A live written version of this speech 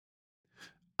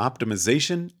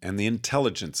Optimization and the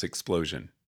Intelligence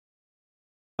Explosion.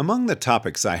 Among the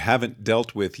topics I haven't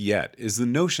dealt with yet is the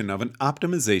notion of an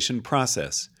optimization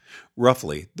process.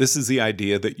 Roughly, this is the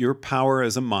idea that your power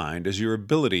as a mind is your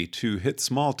ability to hit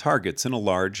small targets in a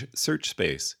large search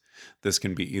space. This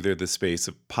can be either the space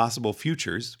of possible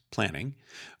futures, planning,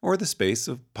 or the space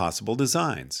of possible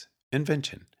designs,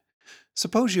 invention.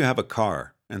 Suppose you have a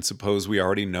car, and suppose we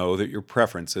already know that your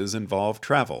preferences involve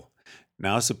travel.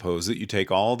 Now suppose that you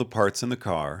take all the parts in the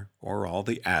car, or all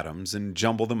the atoms, and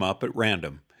jumble them up at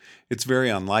random. It's very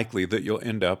unlikely that you'll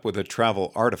end up with a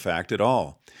travel artifact at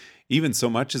all, even so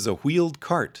much as a wheeled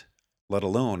cart, let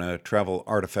alone a travel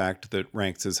artifact that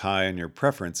ranks as high in your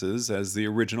preferences as the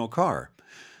original car.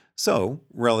 So,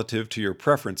 relative to your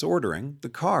preference ordering, the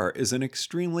car is an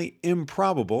extremely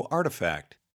improbable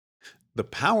artifact. The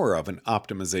power of an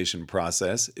optimization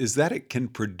process is that it can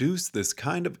produce this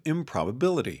kind of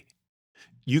improbability.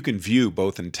 You can view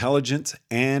both intelligence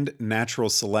and natural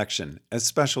selection as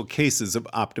special cases of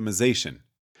optimization,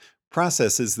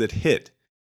 processes that hit,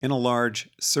 in a large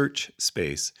search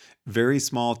space, very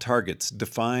small targets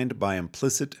defined by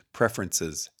implicit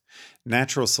preferences.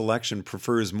 Natural selection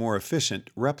prefers more efficient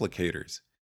replicators.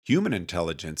 Human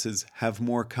intelligences have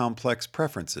more complex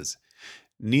preferences.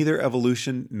 Neither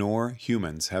evolution nor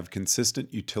humans have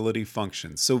consistent utility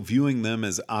functions, so viewing them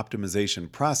as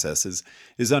optimization processes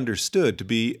is understood to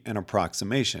be an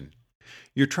approximation.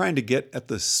 You're trying to get at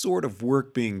the sort of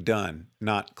work being done,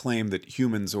 not claim that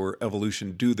humans or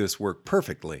evolution do this work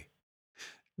perfectly.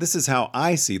 This is how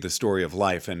I see the story of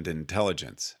life and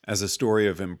intelligence, as a story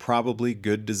of improbably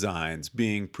good designs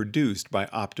being produced by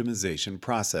optimization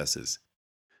processes.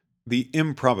 The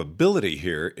improbability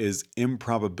here is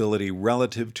improbability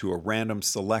relative to a random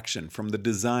selection from the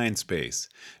design space,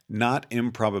 not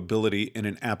improbability in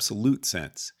an absolute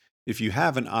sense. If you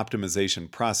have an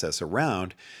optimization process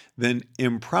around, then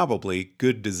improbably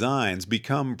good designs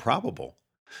become probable.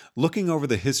 Looking over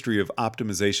the history of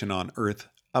optimization on Earth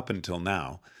up until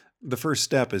now, the first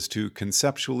step is to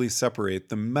conceptually separate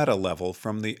the meta level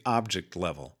from the object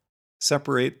level.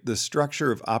 Separate the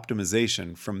structure of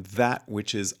optimization from that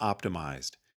which is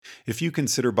optimized. If you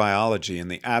consider biology in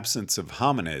the absence of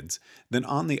hominids, then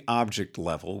on the object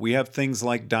level we have things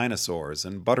like dinosaurs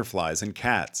and butterflies and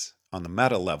cats. On the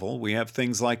meta level, we have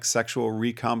things like sexual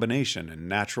recombination and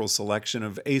natural selection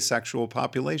of asexual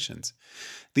populations.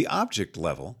 The object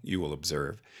level, you will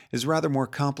observe, is rather more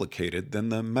complicated than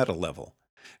the meta level.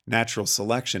 Natural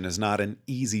selection is not an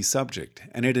easy subject,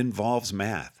 and it involves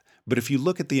math. But if you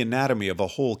look at the anatomy of a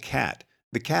whole cat,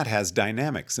 the cat has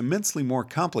dynamics immensely more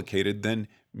complicated than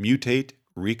mutate,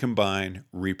 recombine,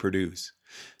 reproduce.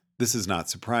 This is not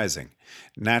surprising.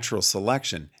 Natural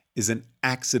selection is an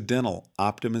accidental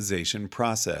optimization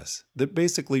process that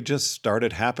basically just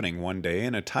started happening one day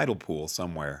in a tidal pool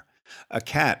somewhere. A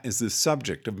cat is the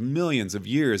subject of millions of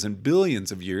years and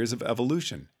billions of years of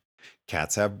evolution.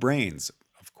 Cats have brains,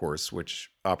 of course,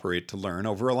 which operate to learn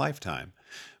over a lifetime.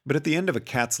 But at the end of a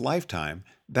cat's lifetime,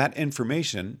 that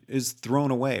information is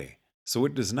thrown away, so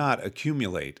it does not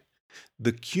accumulate.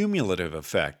 The cumulative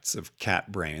effects of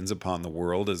cat brains upon the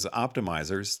world as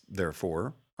optimizers,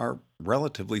 therefore, are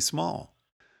relatively small.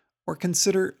 Or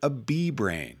consider a bee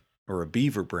brain or a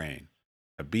beaver brain.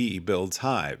 A bee builds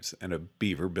hives and a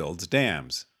beaver builds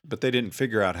dams, but they didn't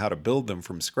figure out how to build them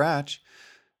from scratch.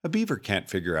 A beaver can't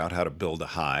figure out how to build a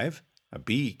hive. A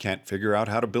bee can't figure out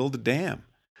how to build a dam.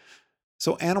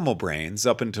 So animal brains,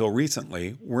 up until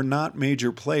recently, were not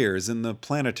major players in the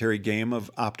planetary game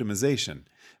of optimization.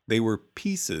 They were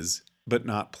pieces, but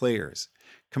not players.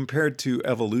 Compared to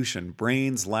evolution,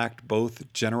 brains lacked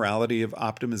both generality of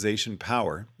optimization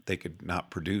power, they could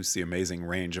not produce the amazing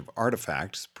range of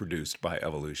artifacts produced by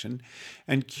evolution,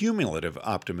 and cumulative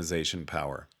optimization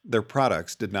power. Their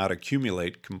products did not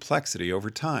accumulate complexity over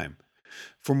time.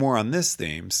 For more on this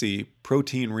theme, see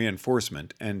protein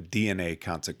reinforcement and DNA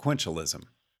consequentialism.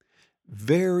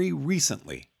 Very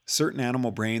recently, certain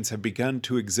animal brains have begun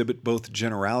to exhibit both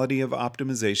generality of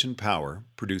optimization power,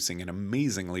 producing an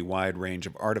amazingly wide range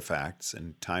of artifacts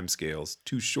in timescales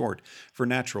too short for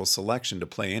natural selection to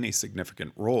play any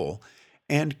significant role,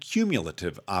 and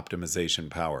cumulative optimization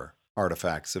power,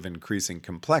 artifacts of increasing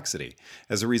complexity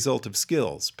as a result of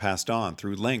skills passed on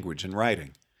through language and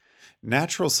writing.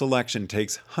 Natural selection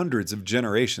takes hundreds of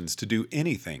generations to do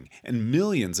anything and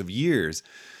millions of years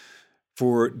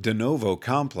for de novo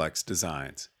complex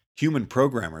designs. Human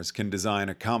programmers can design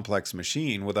a complex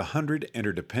machine with 100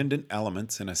 interdependent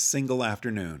elements in a single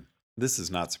afternoon. This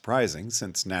is not surprising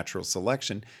since natural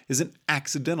selection is an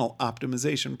accidental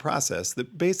optimization process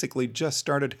that basically just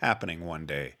started happening one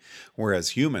day,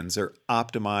 whereas humans are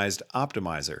optimized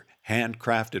optimizer,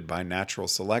 handcrafted by natural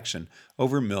selection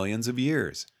over millions of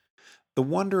years. The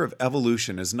wonder of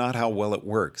evolution is not how well it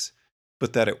works,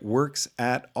 but that it works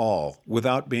at all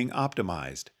without being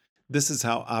optimized. This is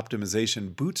how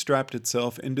optimization bootstrapped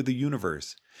itself into the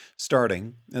universe,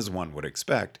 starting, as one would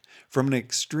expect, from an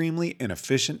extremely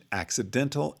inefficient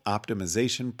accidental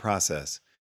optimization process,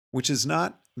 which is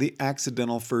not the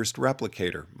accidental first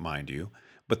replicator, mind you,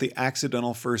 but the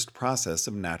accidental first process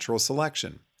of natural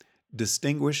selection.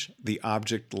 Distinguish the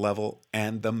object level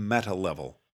and the meta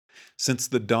level. Since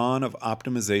the dawn of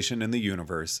optimization in the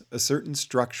universe, a certain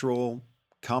structural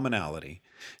commonality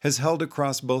has held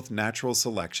across both natural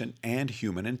selection and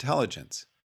human intelligence.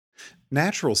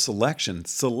 Natural selection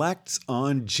selects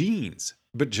on genes,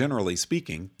 but generally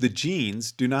speaking, the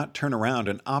genes do not turn around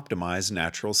and optimize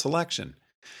natural selection.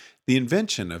 The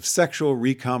invention of sexual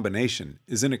recombination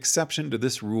is an exception to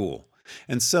this rule,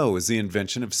 and so is the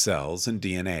invention of cells and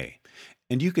DNA.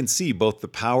 And you can see both the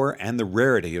power and the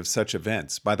rarity of such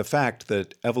events by the fact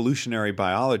that evolutionary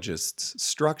biologists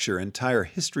structure entire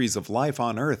histories of life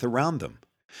on Earth around them.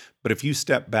 But if you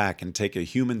step back and take a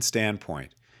human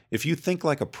standpoint, if you think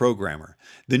like a programmer,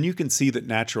 then you can see that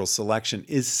natural selection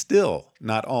is still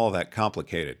not all that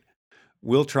complicated.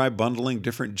 We'll try bundling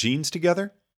different genes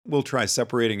together. We'll try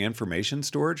separating information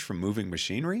storage from moving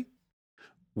machinery.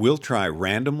 We'll try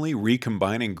randomly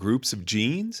recombining groups of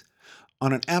genes.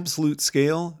 On an absolute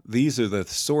scale, these are the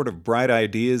sort of bright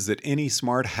ideas that any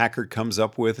smart hacker comes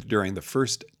up with during the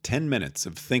first 10 minutes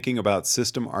of thinking about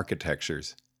system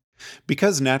architectures.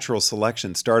 Because natural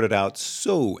selection started out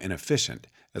so inefficient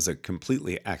as a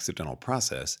completely accidental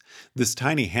process, this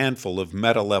tiny handful of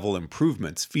meta-level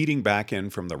improvements feeding back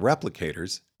in from the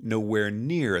replicators, nowhere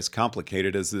near as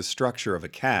complicated as the structure of a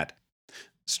cat,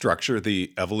 structure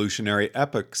the evolutionary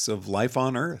epochs of life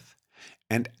on Earth.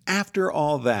 And after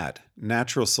all that,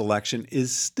 natural selection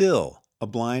is still a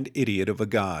blind idiot of a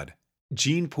god.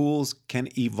 Gene pools can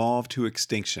evolve to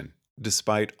extinction,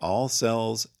 despite all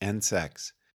cells and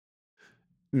sex.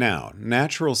 Now,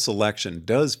 natural selection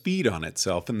does feed on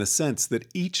itself in the sense that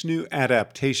each new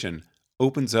adaptation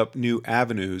opens up new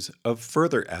avenues of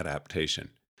further adaptation.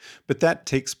 But that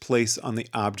takes place on the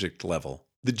object level.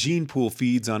 The gene pool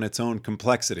feeds on its own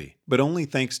complexity, but only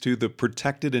thanks to the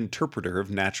protected interpreter of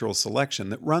natural selection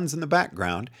that runs in the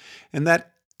background, and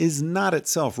that is not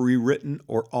itself rewritten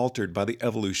or altered by the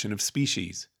evolution of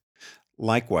species.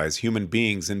 Likewise, human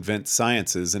beings invent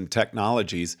sciences and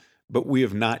technologies, but we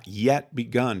have not yet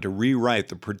begun to rewrite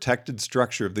the protected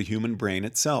structure of the human brain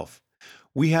itself.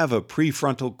 We have a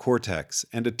prefrontal cortex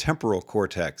and a temporal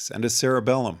cortex and a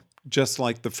cerebellum, just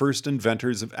like the first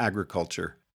inventors of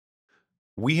agriculture.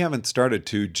 We haven't started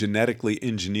to genetically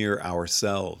engineer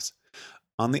ourselves.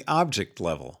 On the object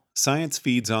level, science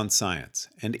feeds on science,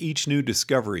 and each new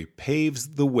discovery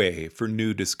paves the way for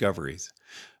new discoveries.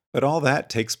 But all that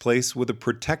takes place with a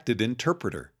protected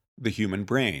interpreter, the human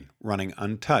brain, running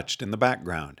untouched in the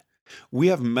background. We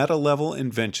have meta-level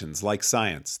inventions like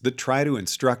science that try to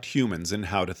instruct humans in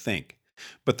how to think.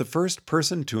 But the first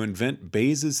person to invent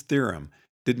Bayes' theorem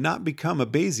did not become a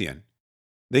Bayesian.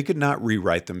 They could not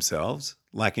rewrite themselves,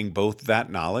 lacking both that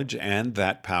knowledge and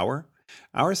that power.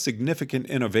 Our significant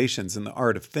innovations in the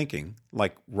art of thinking,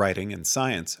 like writing and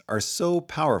science, are so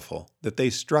powerful that they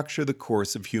structure the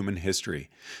course of human history,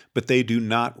 but they do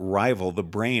not rival the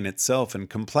brain itself in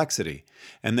complexity,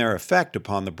 and their effect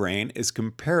upon the brain is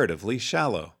comparatively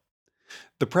shallow.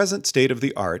 The present state of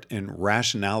the art in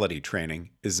rationality training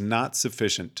is not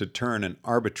sufficient to turn an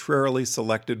arbitrarily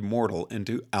selected mortal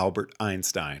into Albert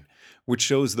Einstein, which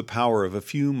shows the power of a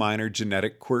few minor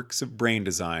genetic quirks of brain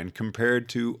design compared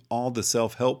to all the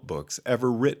self-help books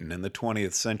ever written in the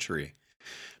 20th century.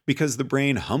 Because the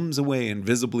brain hums away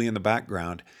invisibly in the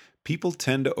background, people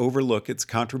tend to overlook its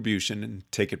contribution and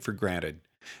take it for granted,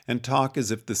 and talk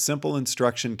as if the simple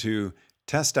instruction to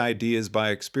test ideas by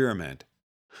experiment,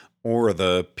 or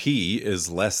the p is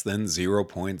less than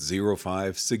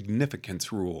 0.05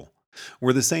 significance rule,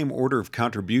 were the same order of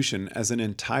contribution as an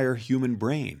entire human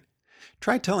brain.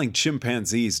 Try telling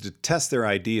chimpanzees to test their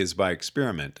ideas by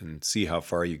experiment and see how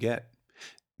far you get.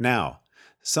 Now,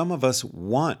 some of us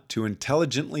want to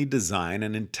intelligently design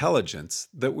an intelligence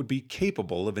that would be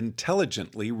capable of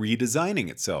intelligently redesigning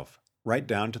itself, right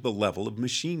down to the level of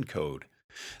machine code.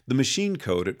 The machine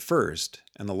code at first,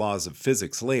 and the laws of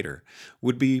physics later,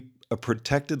 would be a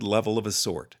protected level of a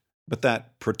sort, but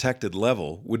that protected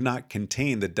level would not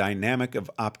contain the dynamic of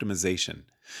optimization.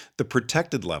 The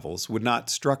protected levels would not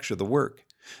structure the work.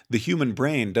 The human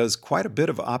brain does quite a bit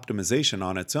of optimization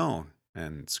on its own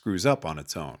and screws up on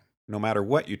its own, no matter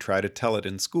what you try to tell it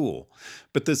in school.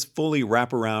 But this fully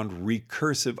wraparound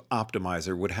recursive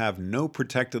optimizer would have no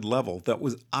protected level that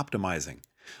was optimizing.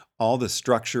 All the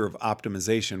structure of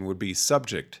optimization would be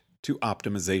subject to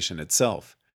optimization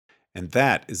itself. And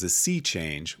that is a sea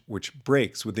change which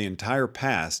breaks with the entire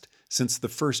past since the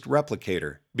first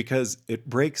replicator, because it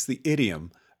breaks the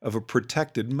idiom of a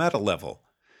protected meta level.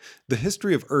 The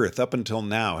history of Earth up until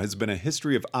now has been a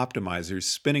history of optimizers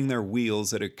spinning their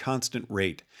wheels at a constant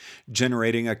rate,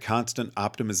 generating a constant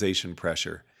optimization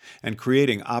pressure, and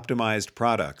creating optimized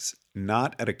products,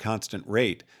 not at a constant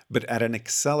rate, but at an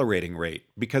accelerating rate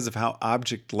because of how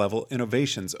object level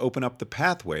innovations open up the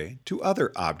pathway to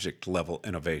other object level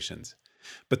innovations.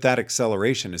 But that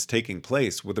acceleration is taking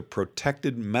place with a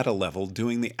protected meta level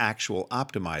doing the actual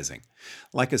optimizing,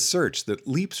 like a search that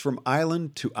leaps from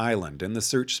island to island in the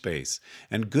search space,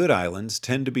 and good islands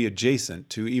tend to be adjacent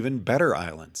to even better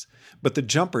islands, but the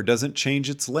jumper doesn't change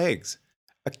its legs.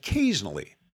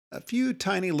 Occasionally, a few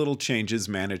tiny little changes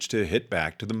manage to hit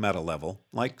back to the meta level,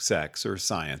 like sex or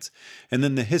science, and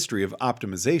then the history of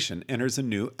optimization enters a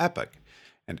new epoch,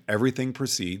 and everything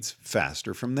proceeds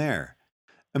faster from there.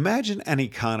 Imagine an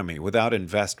economy without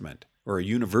investment, or a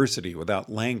university without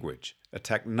language, a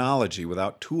technology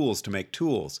without tools to make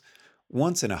tools.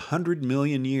 Once in 100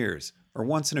 million years, or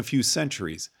once in a few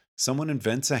centuries, someone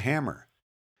invents a hammer.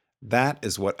 That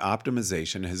is what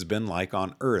optimization has been like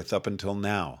on Earth up until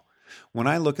now. When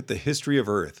I look at the history of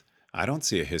Earth, I don't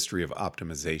see a history of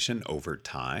optimization over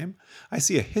time. I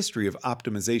see a history of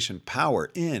optimization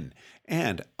power in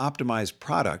and optimized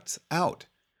products out.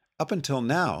 Up until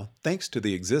now, thanks to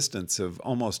the existence of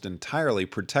almost entirely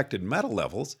protected meta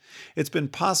levels, it's been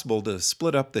possible to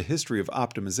split up the history of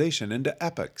optimization into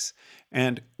epochs,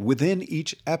 and within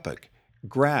each epoch,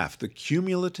 graph the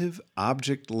cumulative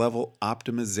object level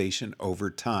optimization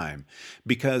over time,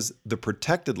 because the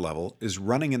protected level is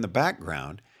running in the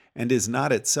background and is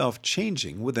not itself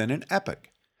changing within an epoch.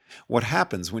 What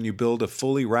happens when you build a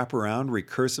fully wraparound,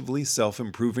 recursively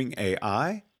self-improving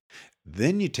AI?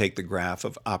 Then you take the graph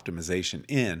of optimization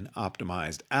in,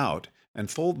 optimized out,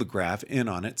 and fold the graph in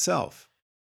on itself,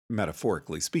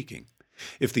 metaphorically speaking.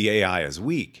 If the AI is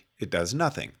weak, it does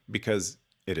nothing because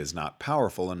it is not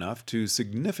powerful enough to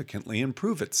significantly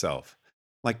improve itself,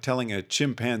 like telling a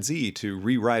chimpanzee to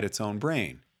rewrite its own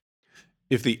brain.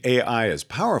 If the AI is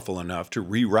powerful enough to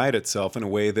rewrite itself in a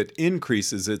way that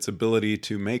increases its ability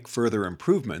to make further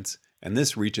improvements, and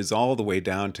this reaches all the way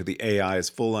down to the AI's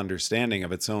full understanding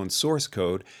of its own source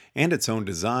code and its own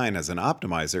design as an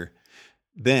optimizer,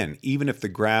 then even if the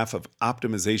graph of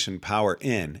optimization power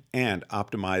in and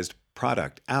optimized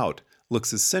product out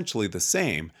looks essentially the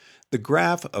same, the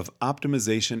graph of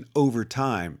optimization over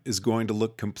time is going to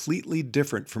look completely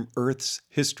different from Earth's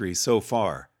history so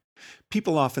far.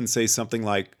 People often say something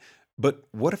like, but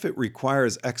what if it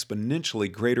requires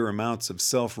exponentially greater amounts of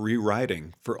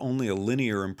self-rewriting for only a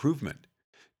linear improvement?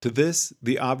 To this,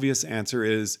 the obvious answer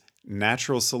is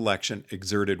natural selection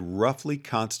exerted roughly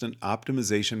constant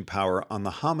optimization power on the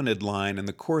hominid line in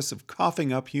the course of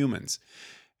coughing up humans,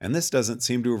 and this doesn't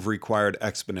seem to have required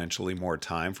exponentially more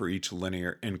time for each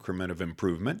linear increment of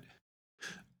improvement.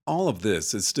 All of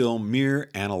this is still mere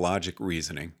analogic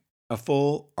reasoning. A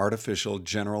full artificial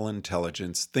general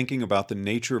intelligence thinking about the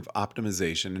nature of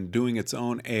optimization and doing its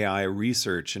own AI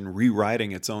research and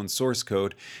rewriting its own source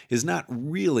code is not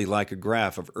really like a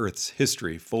graph of Earth's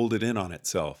history folded in on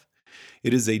itself.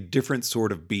 It is a different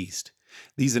sort of beast.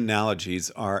 These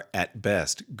analogies are, at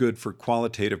best, good for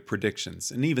qualitative predictions,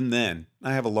 and even then,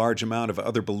 I have a large amount of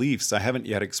other beliefs I haven't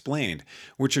yet explained,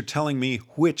 which are telling me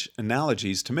which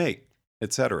analogies to make,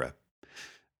 etc.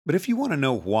 But if you want to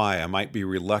know why I might be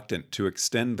reluctant to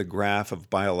extend the graph of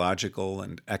biological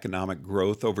and economic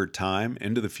growth over time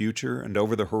into the future and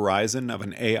over the horizon of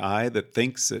an AI that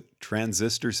thinks at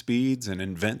transistor speeds and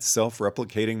invents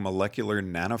self-replicating molecular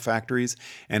nanofactories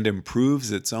and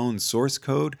improves its own source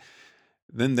code,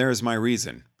 then there's my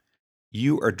reason.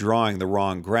 You are drawing the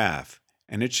wrong graph,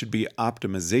 and it should be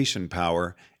optimization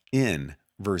power in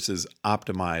versus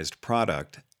optimized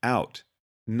product out,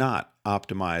 not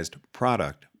optimized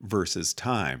product versus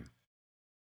time.